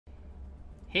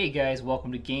Hey guys,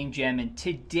 welcome to Game Jam, and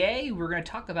today we're going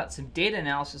to talk about some data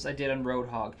analysis I did on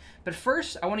Roadhog. But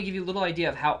first, I want to give you a little idea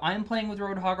of how I'm playing with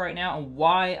Roadhog right now and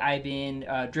why I've been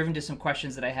driven to some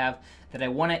questions that I have that I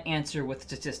want to answer with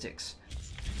statistics.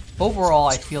 Overall,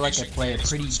 I feel like I play a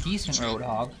pretty decent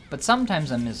Roadhog, but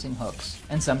sometimes I'm missing hooks,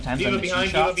 and sometimes I'm missing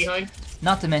shots.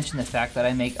 Not to mention the fact that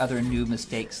I make other new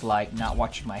mistakes like not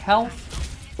watching my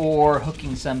health or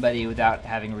hooking somebody without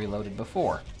having reloaded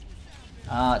before.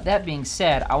 That being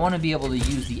said, I want to be able to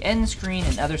use the end screen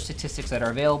and other statistics that are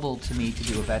available to me to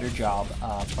do a better job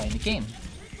playing the game.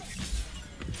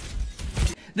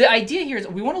 The idea here is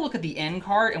we want to look at the end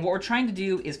card, and what we're trying to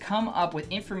do is come up with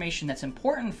information that's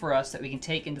important for us that we can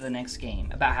take into the next game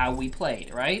about how we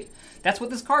played, right? That's what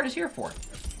this card is here for.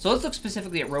 So let's look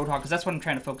specifically at Roadhog, because that's what I'm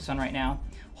trying to focus on right now.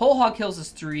 Whole hog kills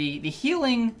is 3. The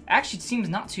healing actually seems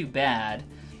not too bad.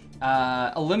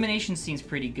 Elimination seems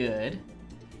pretty good.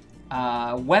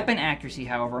 Weapon accuracy,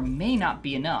 however, may not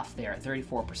be enough there at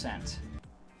 34%.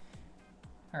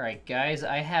 Alright guys,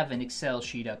 I have an Excel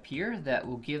sheet up here that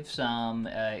will give some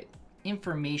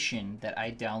information that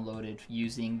I downloaded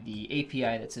using the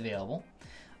API that's available.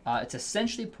 It's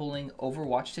essentially pulling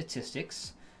Overwatch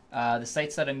statistics. The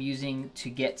sites that I'm using to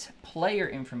get player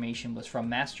information was from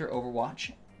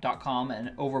masteroverwatch.com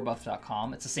and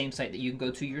overbuff.com. It's the same site that you can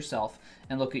go to yourself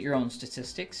and look at your own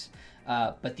statistics.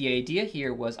 But the idea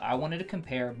here was I wanted to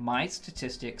compare my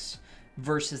statistics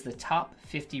versus the top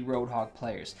 50 Roadhog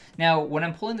players. Now, when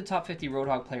I'm pulling the top 50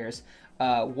 Roadhog players,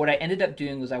 what I ended up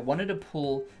doing was I wanted to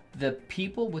pull the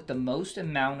people with the most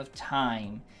amount of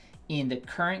time in the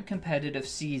current competitive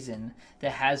season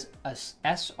that has a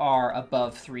SR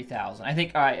above 3,000. I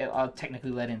think I'll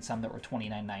technically let in some that were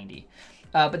 2990.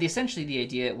 But essentially the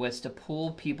idea was to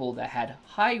pull people that had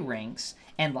high ranks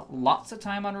and lots of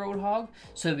time on Roadhog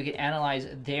so we could analyze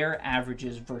their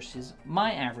averages versus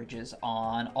my averages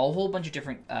on a whole bunch of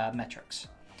different metrics.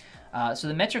 So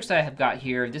the metrics that I have got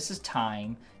here, this is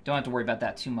time. Don't have to worry about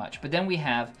that too much. But then we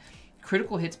have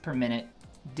critical hits per minute,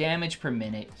 damage per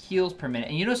minute, heals per minute.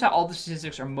 And you notice how all the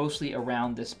statistics are mostly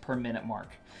around this per minute mark.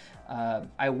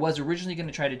 I was originally going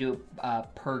to try to do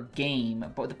it per game,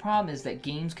 but the problem is that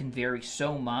games can vary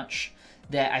so much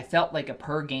that I felt like a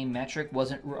per game metric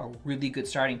wasn't a really good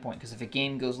starting point, because if a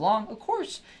game goes long, of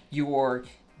course your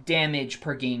damage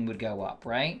per game would go up,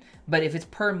 right? But if it's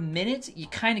per minute,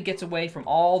 it kind of gets away from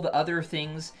all the other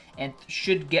things and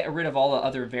should get rid of all the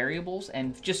other variables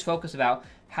and just focus about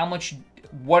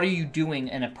what are you doing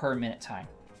in a per minute time,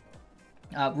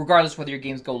 regardless whether your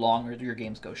games go long or your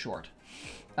games go short.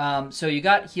 So you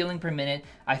got healing per minute.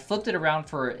 I flipped it around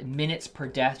for minutes per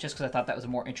death just because I thought that was a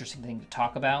more interesting thing to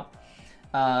talk about.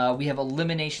 We have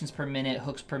eliminations per minute,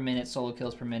 hooks per minute, solo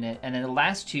kills per minute, and then the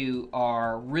last two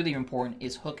are really important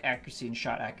is hook accuracy and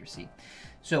shot accuracy.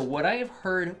 So what I have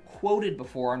heard quoted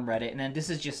before on Reddit, and then this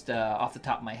is just off the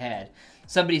top of my head,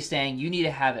 somebody's saying you need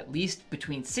to have at least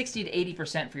between 60 to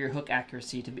 80% for your hook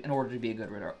accuracy in order to be a good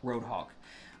Roadhog.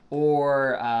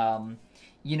 Or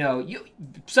you know,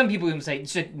 some people even say,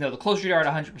 no, the closer you are to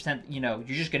 100%, you know,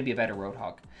 you're just going to be a better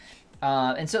Roadhog.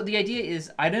 And so the idea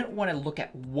is I don't want to look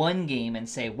at one game and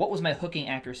say, what was my hooking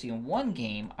accuracy in one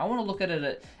game? I want to look at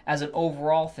it as an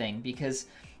overall thing, because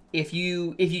if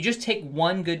you just take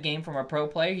one good game from a pro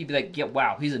player, you'd be like, yeah,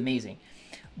 wow, he's amazing.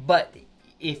 But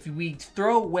if we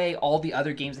throw away all the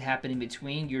other games that happen in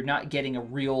between, you're not getting a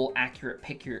real accurate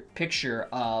picture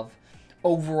of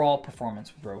overall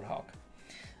performance with Roadhog.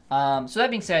 So that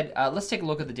being said, let's take a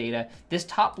look at the data. This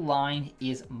top line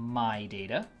is my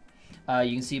data.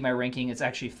 You can see my ranking. It's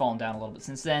actually fallen down a little bit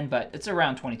since then, but it's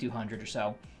around 2,200 or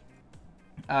so.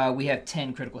 We have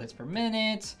 10 critical hits per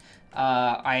minute.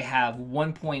 I have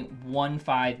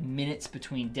 1.15 minutes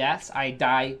between deaths. I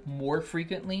die more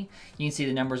frequently. You can see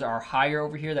the numbers are higher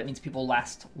over here. That means people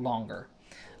last longer.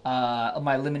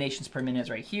 My eliminations per minute is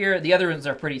right here. The other ones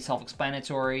are pretty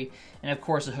self-explanatory. And of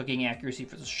course, the hooking accuracy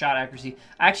versus shot accuracy.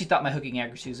 I actually thought my hooking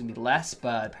accuracy was going to be less,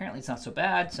 but apparently it's not so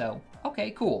bad. So,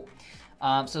 okay, cool.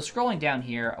 So scrolling down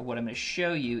here, what I'm going to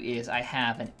show you is I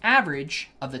have an average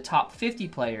of the top 50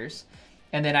 players,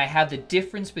 and then I have the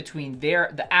difference between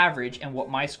the average and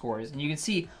what my score is. And you can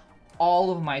see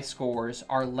all of my scores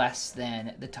are less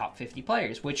than the top 50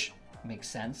 players, which makes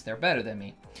sense. They're better than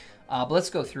me. But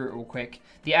let's go through it real quick.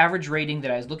 The average rating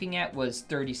that I was looking at was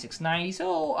 3690,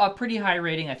 so a pretty high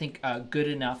rating. I think good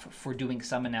enough for doing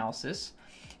some analysis.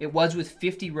 It was with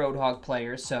 50 Roadhog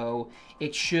players, so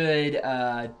it should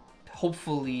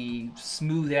hopefully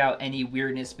smooth out any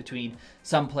weirdness between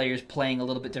some players playing a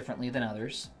little bit differently than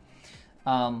others.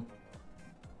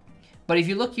 But if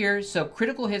you look here, so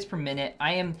critical hits per minute,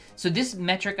 so this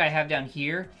metric I have down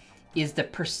here is the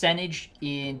percentage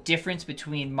in difference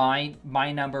between my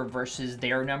number versus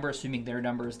their number, assuming their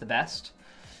number is the best.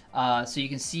 So you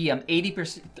can see I'm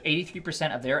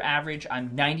 83% of their average. I'm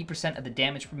 90% of the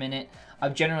damage per minute.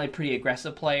 I'm generally a pretty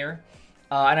aggressive player.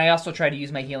 And I also try to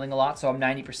use my healing a lot, so I'm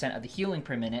 90% of the healing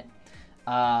per minute.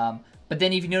 But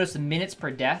then if you notice the minutes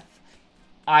per death,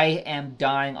 I am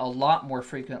dying a lot more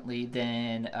frequently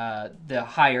than the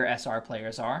higher SR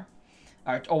players are.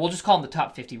 Or we'll just call them the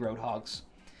top 50 Roadhogs.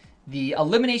 The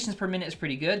eliminations per minute is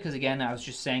pretty good, because again, I was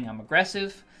just saying I'm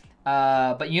aggressive.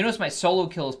 But you notice my solo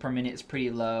kills per minute is pretty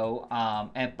low.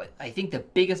 But I think the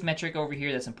biggest metric over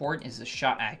here that's important is the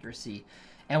shot accuracy.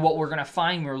 And what we're going to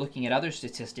find when we're looking at other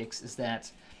statistics is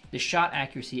that the shot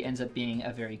accuracy ends up being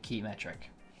a very key metric.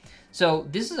 So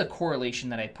this is a correlation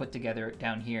that I put together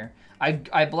down here.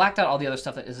 I blacked out all the other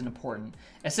stuff that isn't important.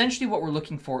 Essentially what we're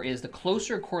looking for is the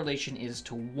closer a correlation is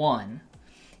to 1,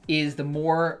 is the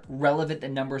more relevant the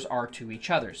numbers are to each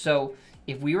other. So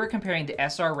if we were comparing the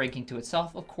SR ranking to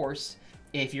itself, of course,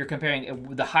 if you're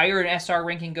comparing, the higher an SR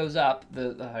ranking goes up,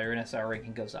 the higher an SR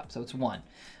ranking goes up. So it's 1.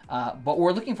 But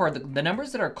we're looking for the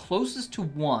numbers that are closest to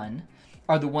 1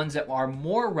 are the ones that are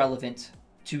more relevant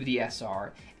to the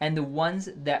SR, and the ones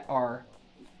that are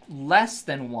less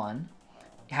than 1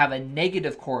 have a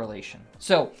negative correlation.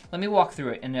 So let me walk through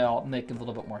it and it'll make a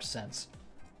little bit more sense.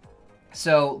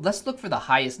 So let's look for the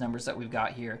highest numbers that we've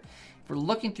got here. If we're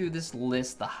looking through this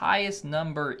list, the highest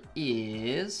number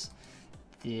is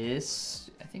this.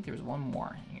 I think there was one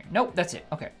more in here. Nope, that's it.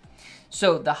 Okay.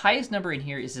 So the highest number in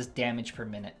here is this damage per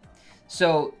minute.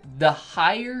 So the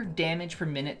higher damage per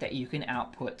minute that you can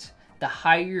output, the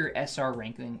higher your SR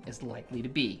ranking is likely to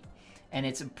be. And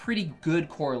it's a pretty good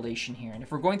correlation here. And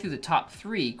if we're going through the top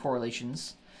 3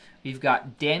 correlations, we've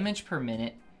got damage per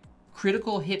minute,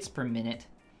 critical hits per minute.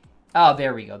 Oh,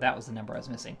 there we go. That was the number I was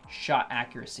missing. Shot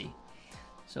accuracy.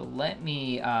 So let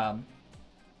me...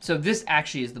 so this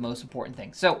actually is the most important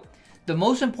thing. So the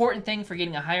most important thing for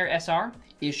getting a higher SR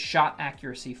is shot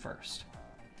accuracy first.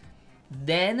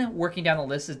 Then working down the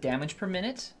list is damage per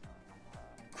minute,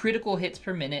 critical hits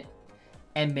per minute,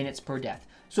 and minutes per death.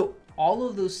 So all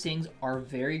of those things are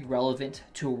very relevant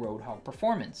to a Roadhog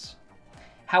performance.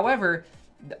 However,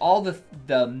 all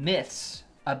the myths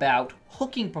about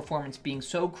hooking performance being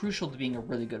so crucial to being a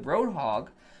really good Roadhog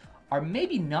are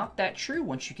maybe not that true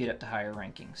once you get up to higher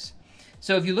rankings.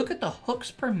 So if you look at the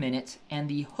hooks per minute and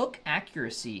the hook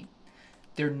accuracy,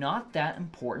 they're not that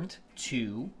important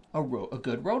to a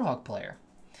good Roadhog player.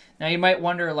 Now you might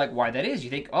wonder like why that is. You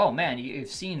think, oh man, you've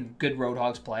seen good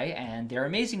Roadhogs play and they're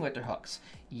amazing with their hooks.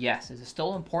 Yes, it is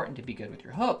still important to be good with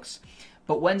your hooks.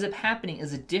 But what ends up happening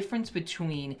is the difference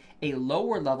between a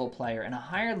lower level player and a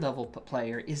higher level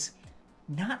player is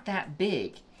not that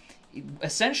big.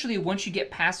 Essentially, once you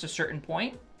get past a certain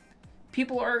point,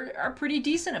 people are pretty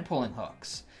decent at pulling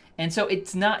hooks. And so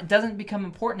it doesn't become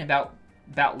important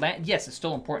about land. Yes, it's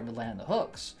still important to land the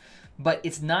hooks, but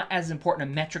it's not as important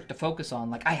a metric to focus on.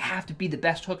 Like, I have to be the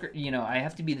best hooker, you know, I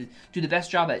have to do the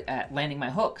best job at landing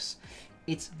my hooks.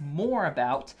 It's more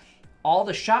about all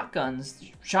the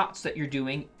shots that you're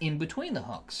doing in between the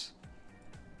hooks.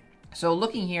 So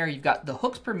looking here, you've got the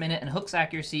hooks per minute and hooks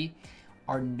accuracy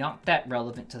are not that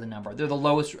relevant to the number. They're the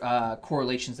lowest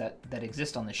correlations that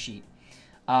exist on the sheet.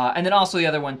 And then also the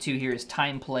other one too here is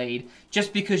time played.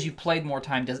 Just because you played more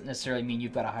time doesn't necessarily mean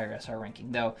you've got a higher SR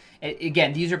ranking. Though,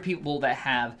 again, these are people that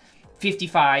have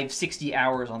 55, 60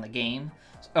 hours on the game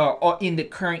or in the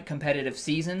current competitive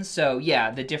season. So yeah,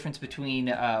 the difference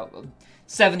between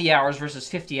 70 hours versus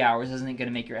 50 hours isn't going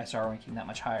to make your SR ranking that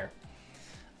much higher.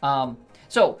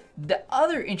 So the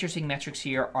other interesting metrics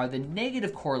here are the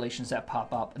negative correlations that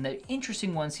pop up. And the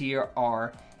interesting ones here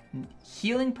are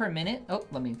healing per minute. Oh,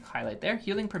 let me highlight there.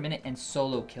 Healing per minute and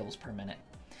solo kills per minute.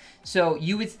 So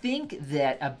you would think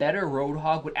that a better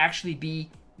Roadhog would actually be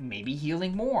maybe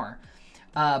healing more.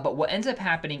 But what ends up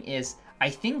happening is I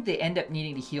think they end up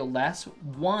needing to heal less.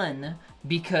 One,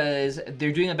 because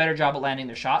they're doing a better job at landing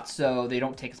their shots, so they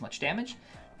don't take as much damage.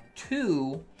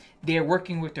 Two, they're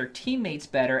working with their teammates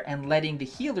better and letting the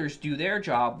healers do their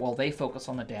job while they focus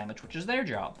on the damage, which is their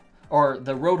job. Or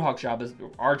the Roadhog job is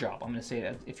our job. I'm going to say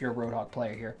that if you're a Roadhog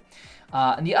player here.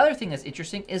 And the other thing that's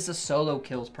interesting is the solo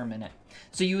kills per minute.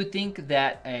 So you would think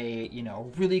that a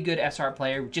really good SR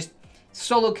player would just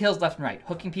solo kills left and right,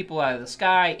 hooking people out of the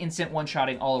sky, instant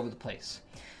one-shotting all over the place.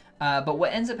 But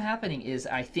what ends up happening is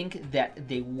I think that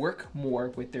they work more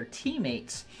with their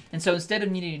teammates. And so instead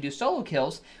of needing to do solo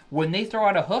kills, when they throw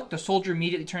out a hook, the soldier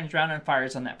immediately turns around and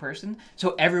fires on that person.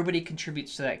 So everybody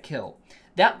contributes to that kill.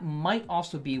 That might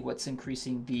also be what's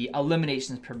increasing the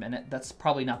eliminations per minute. That's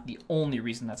probably not the only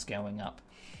reason that's going up.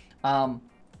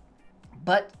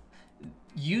 But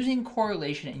using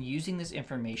correlation and using this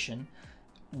information,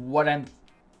 what I'm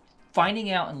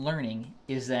finding out and learning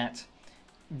is that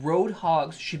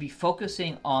Roadhogs should be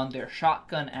focusing on their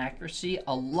shotgun accuracy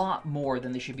a lot more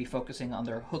than they should be focusing on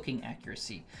their hooking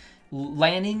accuracy.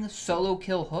 Landing solo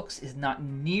kill hooks is not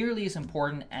nearly as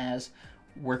important as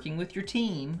working with your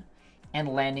team and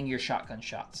landing your shotgun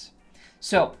shots.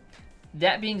 So,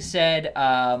 that being said,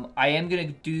 I am going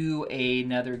to do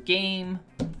another game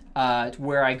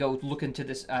where I go look into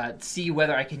this, see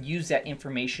whether I can use that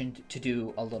information to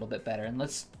do a little bit better. And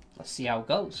let's see how it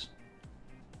goes.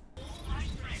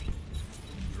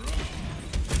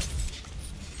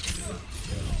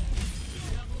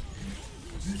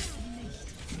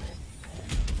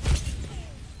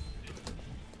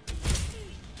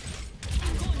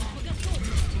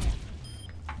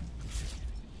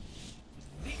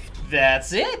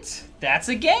 That's it. That's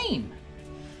a game.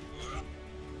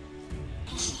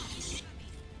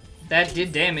 That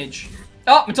did damage.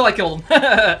 Oh, until I killed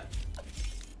him.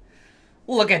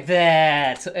 Look at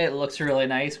that. It looks really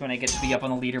nice when I get to be up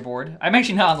on the leaderboard. I'm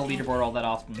actually not on the leaderboard all that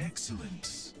often.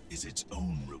 Excellence is its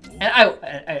own reward.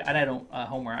 And I don't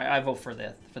homer. I vote for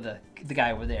the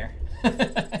guy over there.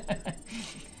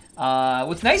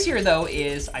 What's nice here though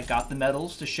is I got the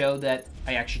medals to show that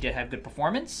I actually did have good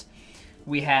performance.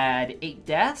 We had 8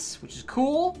 deaths, which is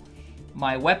cool.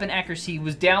 My weapon accuracy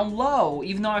was down low,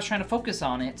 even though I was trying to focus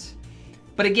on it.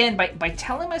 But again, by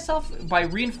telling myself, by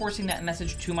reinforcing that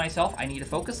message to myself, I need to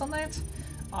focus on that,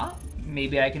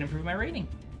 maybe I can improve my rating.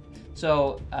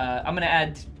 So I'm going to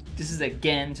add, this is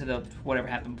again to the whatever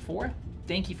happened before.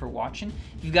 Thank you for watching.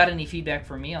 If you've got any feedback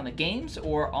for me on the games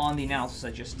or on the analysis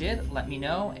I just did, let me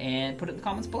know and put it in the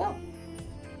comments below.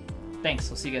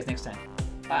 Thanks. I'll see you guys next time.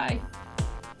 Bye.